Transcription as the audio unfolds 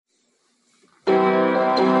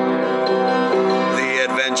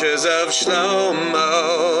adventures of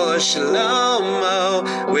Shlomo,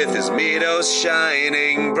 Shlomo, with his midos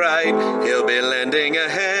shining bright, he'll be lending a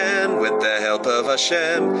hand with the help of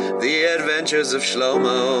Hashem, the adventures of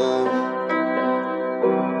Shlomo.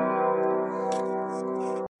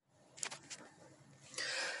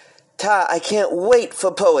 Ta, I can't wait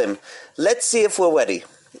for Purim. Let's see if we're ready.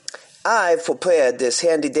 I've prepared this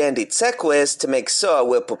handy-dandy checklist to make sure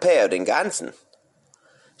we're prepared in Ganzen.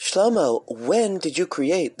 Shlomo, when did you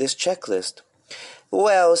create this checklist?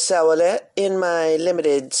 Well, Sawale, in my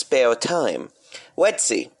limited spare time. Let's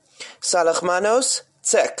see. Salach manos,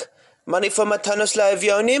 check. Money for matanos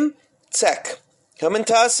la'evyonim, check.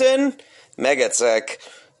 Humintasin, mega check.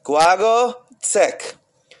 Guago, check.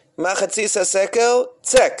 Machatzisa sekel,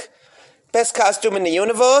 check. Best costume in the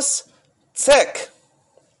universe, check.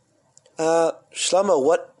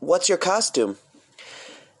 Shlomo, what's your costume?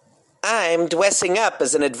 I'm dressing up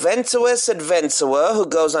as an adventurous adventurer who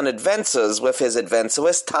goes on adventures with his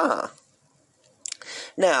adventurous Ta.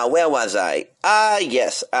 Now, where was I?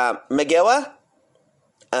 Yes, megilla?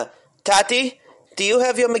 Tatty, do you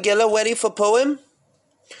have your megilla ready for Purim?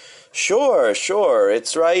 Sure,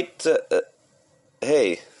 it's right,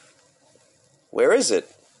 hey, where is it?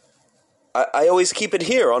 I always keep it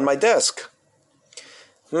here on my desk.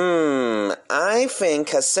 I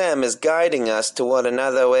think Hashem is guiding us toward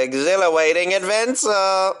another exhilarating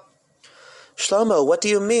adventure. Shlomo, what do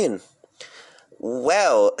you mean?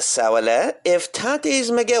 Well, Sawale, if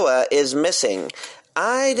Tatty's megilla is missing,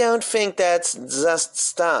 I don't think that's just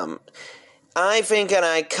stam. I think an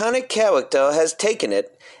iconic character has taken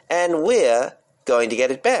it, and we're going to get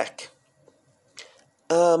it back.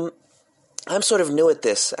 I'm sort of new at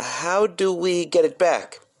this. How do we get it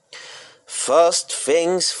back? First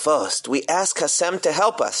things first, we ask Hashem to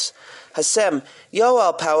help us. Hashem, you're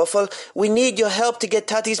all-powerful. We need your help to get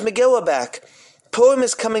Tatty's megillah back. Purim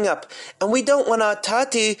is coming up, and we don't want our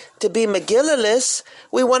Tatty to be megillah-less.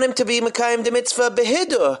 We want him to be Mekayim de Mitzvah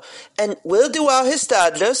Behidur. And we'll do our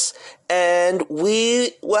histadlus, and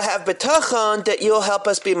we will have betachon that you'll help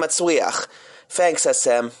us be matzriach. Thanks,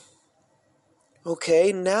 Hashem.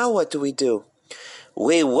 Okay, now what do?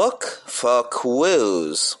 We look for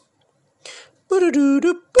clues.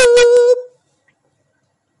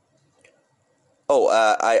 Oh,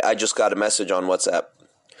 I just got a message on WhatsApp.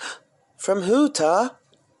 From who, Ta?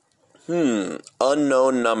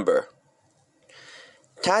 Unknown number.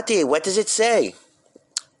 Tatty, what does it say?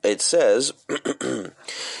 It says,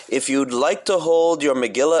 if you'd like to hold your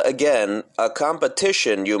Megillah again, a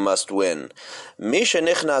competition you must win. Misha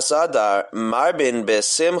nichnas adar marbin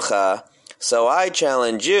besimcha, so I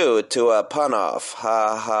challenge you to a pun-off.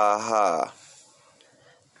 Ha, ha, ha.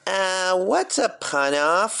 What's a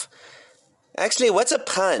pun-off? Actually, what's a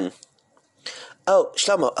pun? Oh,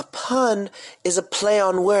 Shlomo, a pun is a play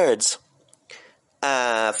on words.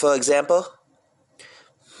 For example?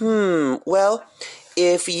 Well,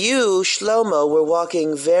 if you, Shlomo, were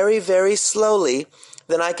walking very, very slowly,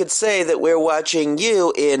 then I could say that we're watching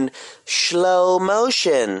you in slow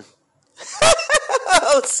motion.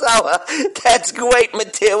 Oh, Sawa, that's great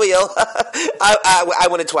material. I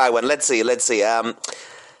want to try one. Let's see.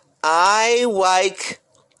 I like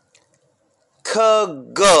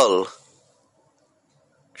kugel.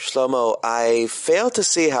 Shlomo, I fail to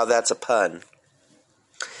see how that's a pun.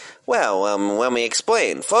 Well, let me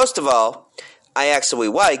explain. First of all, I actually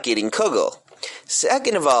like eating kugel.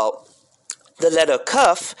 Second of all, the letter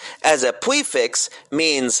kuf as a prefix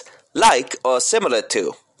means like or similar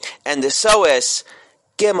to. And the soes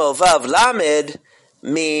gimel vav lamed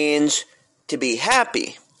means to be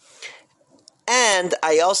happy. And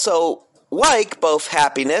I also like both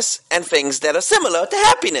happiness and things that are similar to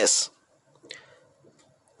happiness.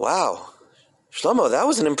 Wow. Shlomo, that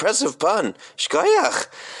was an impressive pun. Shkoyach.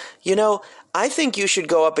 You know, I think you should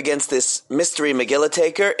go up against this mystery Megillah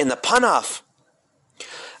taker in the pun-off.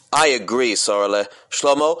 I agree, Sorale.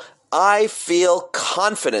 Shlomo, I feel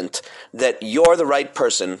confident that you're the right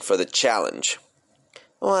person for the challenge.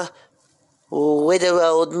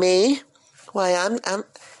 Widowed me? Why,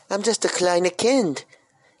 I'm just a kleine kind.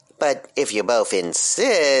 But if you both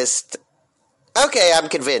insist... Okay, I'm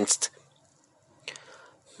convinced.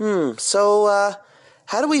 So,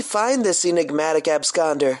 how do we find this enigmatic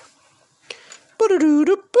absconder?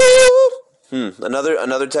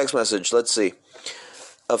 Another text message. Let's see.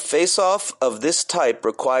 A face-off of this type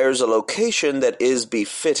requires a location that is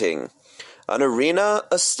befitting. An arena,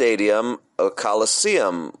 a stadium, a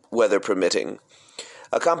coliseum, weather permitting.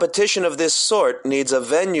 A competition of this sort needs a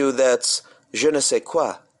venue that's je ne sais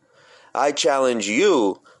quoi. I challenge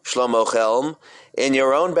you, Shlomo Chelm, in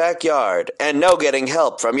your own backyard, and no getting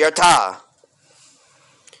help from your Ta.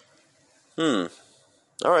 All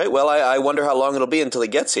right, well, I wonder how long it'll be until he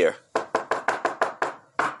gets here.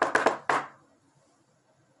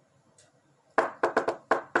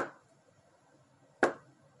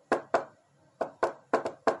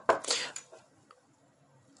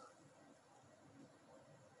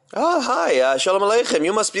 Oh, hi, Shalom Aleichem.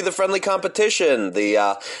 You must be the friendly competition,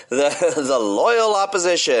 the loyal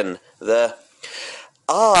opposition,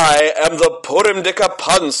 I am the Purim'dikeh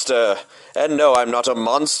Punster. And no, I'm not a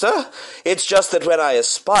monster. It's just that when I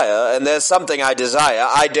aspire, and there's something I desire,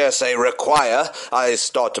 I dare say require, I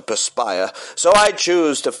start to perspire. So I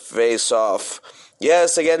choose to face off.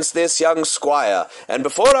 Yes, against this young squire. And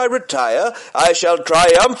before I retire, I shall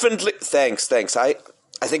triumphantly... Thanks. I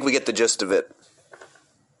think we get the gist of it.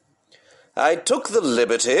 I took the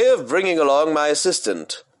liberty of bringing along my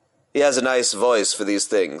assistant. He has a nice voice for these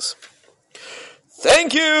things.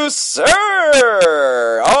 Thank you,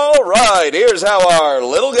 sir! All right, here's how our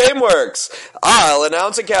little game works. I'll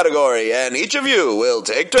announce a category, and each of you will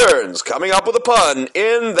take turns coming up with a pun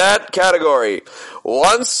in that category.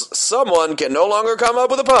 Once someone can no longer come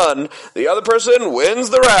up with a pun, the other person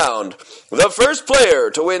wins the round. The first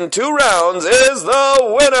player to win 2 rounds is the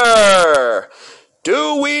winner!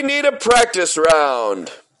 Do we need a practice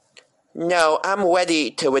round? No, I'm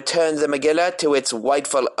ready to return the megilla to its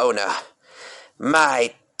rightful owner.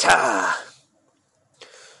 My ta.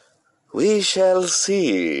 We shall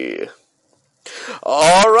see.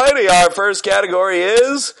 Alrighty, our first category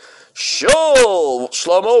is Shul.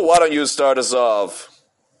 Shlomo, why don't you start us off?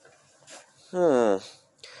 Did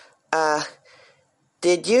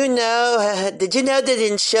you know that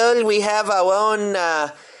in Shul we have our own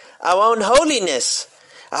holiness,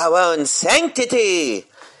 our own sanctity?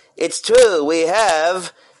 It's true, we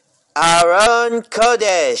have our own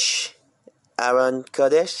Kodesh. Our own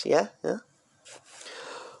Kodesh, yeah?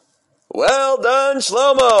 Well done,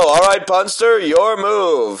 Shlomo. All right, Punster, your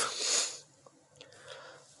move.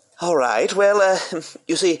 All right, well,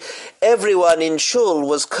 you see, everyone in Shul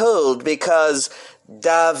was cold because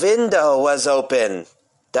the window was open.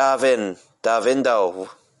 The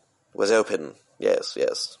window was open. Yes.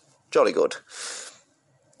 Jolly good.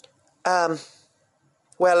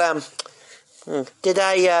 Did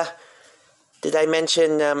I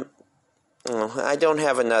mention, I don't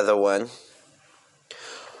have another one.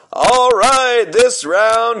 All right, this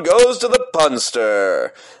round goes to the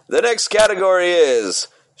punster. The next category is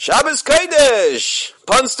Shabbos Kodesh.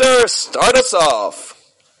 Punster, start us off.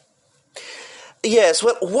 Yes,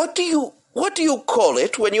 well, what do you call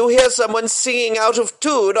it when you hear someone singing out of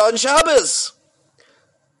tune on Shabbos?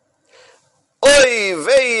 Oy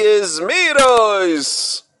veyes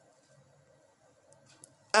miros.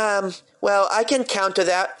 Well, I can counter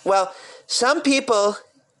that. Well, some people,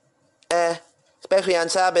 especially on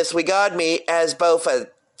Shabbos, regard me as both a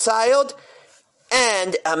child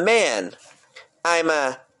and a man. I'm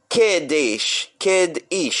a kid-ish.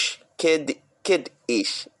 Kid-ish.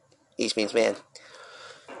 Ish means man.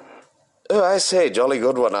 Oh, I say, jolly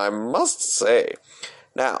good one, I must say.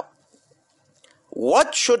 Now,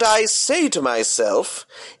 what should I say to myself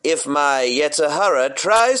if my Yetzer Hara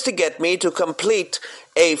tries to get me to complete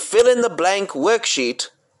a fill-in-the-blank worksheet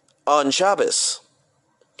on Shabbos?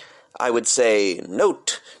 I would say,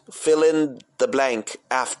 note, fill in the blank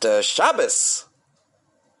after Shabbos.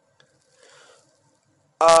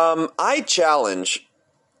 I challenge.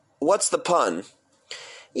 What's the pun?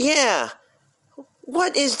 Yeah.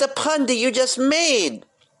 What is the pun that you just made?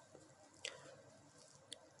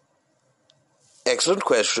 Excellent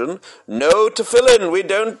question. No tefillin. We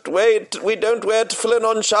don't wear tefillin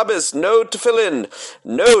on Shabbos. No tefillin.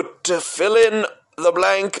 No to fill in the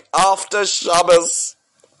blank after Shabbos.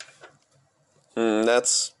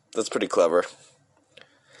 That's pretty clever.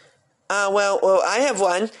 Well, I have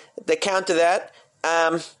one to counter that.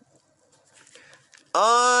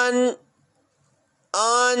 On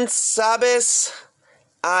Shabbos,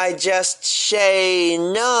 I just say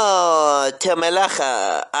no to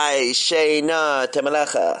melacha. I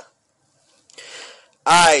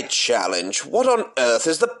challenge. What on earth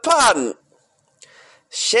is the pun?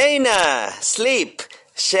 Shayna, sleep.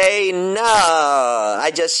 Say no.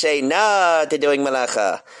 I just say no to doing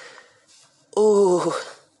melacha. Ooh,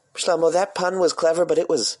 Shlomo, that pun was clever, but it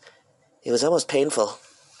was almost painful.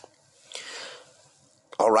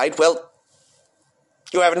 All right, well,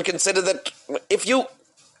 you haven't considered that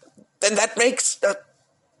then that makes...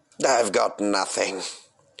 I've got nothing.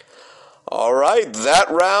 All right, that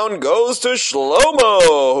round goes to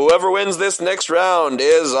Shlomo. Whoever wins this next round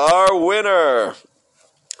is our winner.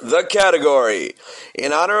 The category,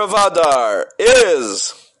 in honor of Adar,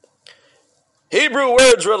 is Hebrew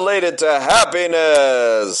words related to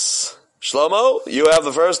happiness. Shlomo, you have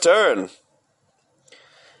the first turn.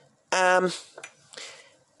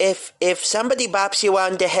 If somebody bops you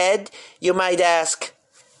on the head, you might ask,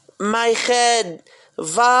 my head,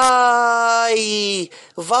 why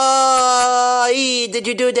did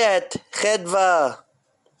you do that? Chedva.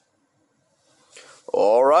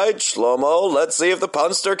 All right, Shlomo, let's see if the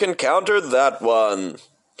punster can counter that one.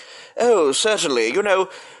 Oh, certainly. You know,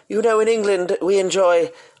 in England we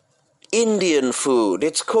enjoy Indian food.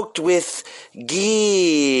 It's cooked with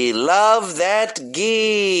ghee. Love that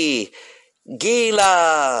ghee.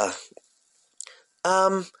 Gila.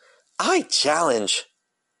 I challenge.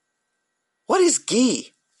 What is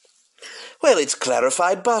ghee? Well, it's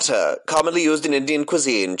clarified butter, commonly used in Indian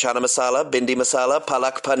cuisine. Chana masala, bindi masala,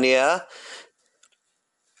 palak paneer.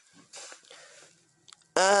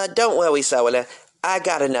 Don't worry, Sawala. I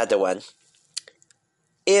got another one.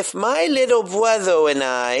 If my little brother and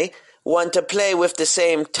I want to play with the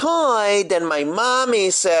same toy, then my mommy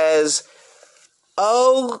says,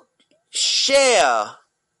 oh, share.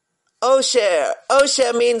 Oh, share. Oh,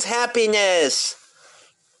 share means happiness.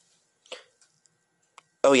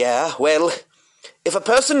 Oh, yeah? Well, if a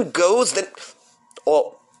person goes, then...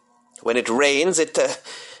 Or, when it rains,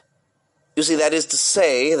 you see, that is to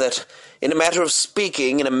say that in a manner of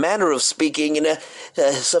speaking,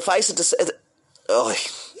 suffice it to say... Oh,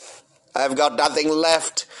 I've got nothing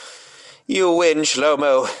left. You win,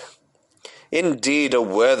 Shlomo. Indeed, a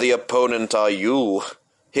worthy opponent are you.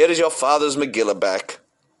 Here is your father's megilla back.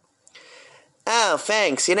 Oh,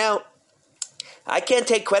 thanks. You know, I can't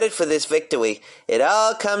take credit for this victory. It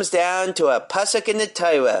all comes down to a pasuk in the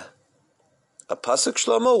Torah. A pasuk,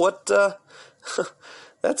 Shlomo? What,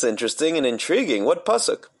 That's interesting and intriguing. What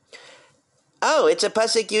pasuk? Oh, it's a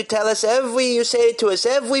pasuk you say it to us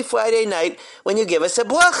every Friday night when you give us a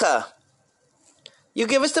bracha. You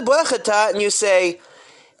give us the bracha, Tat, and you say,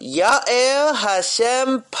 Ya'er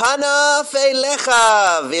Hashem panav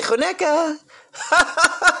elecha v'chuneka.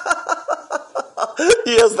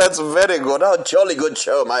 Yes, that's very good. A jolly good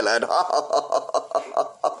show, my lad.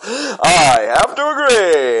 I have to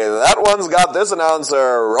agree. That one's got this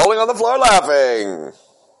announcer rolling on the floor laughing.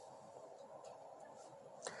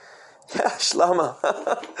 Yeah, Shlomo.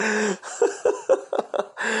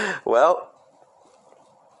 Well,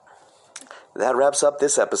 that wraps up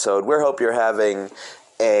this episode. We hope you're having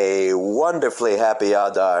a wonderfully happy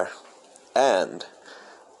Adar. And,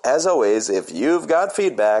 as always, if you've got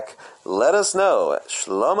feedback, let us know at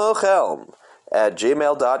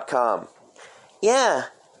shlomochelm@gmail.com. Yeah,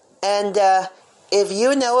 and if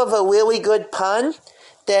you know of a really good pun,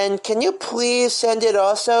 then can you please send it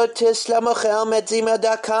also to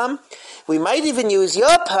shlomochelm@gmail.com? We might even use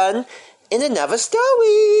your pun in another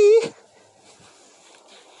story.